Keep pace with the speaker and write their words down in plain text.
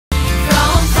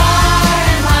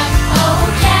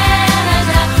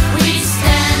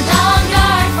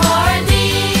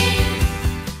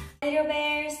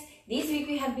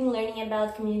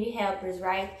about community helpers,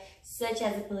 right? Such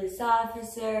as a police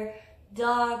officer,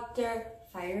 doctor,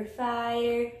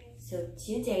 firefighter. So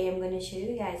today I'm going to show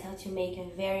you guys how to make a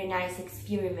very nice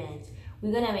experiment.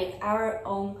 We're going to make our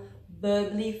own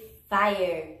bubbly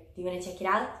fire. Do you want to check it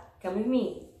out? Come with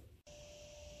me.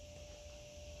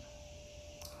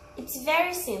 It's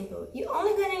very simple. You're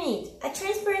only going to need a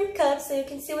transparent cup so you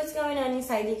can see what's going on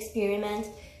inside the experiment,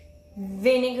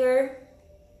 vinegar,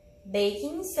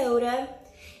 baking soda,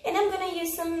 and I'm going to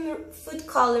use some food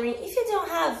coloring. If you don't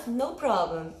have, no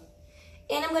problem.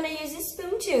 And I'm going to use a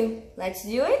spoon too. Let's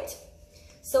do it.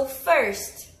 So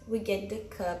first, we get the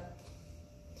cup.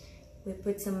 We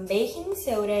put some baking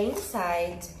soda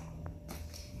inside.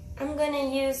 I'm going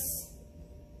to use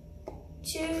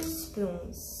 2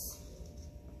 spoons.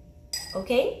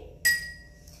 Okay?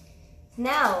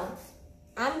 Now,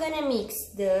 I'm going to mix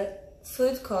the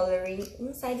food coloring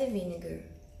inside the vinegar.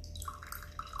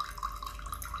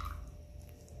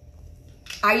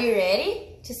 Are you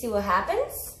ready to see what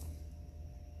happens?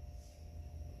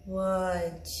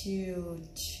 1, 2,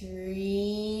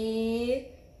 3,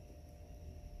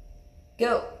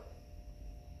 go!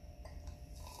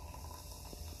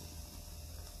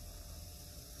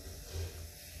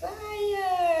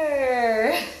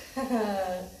 Fire!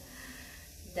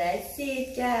 That's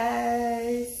it,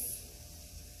 guys.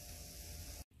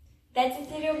 That's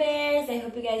it, little bears. I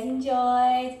hope you guys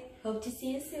enjoyed. Hope to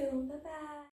see you soon.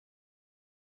 Bye-bye.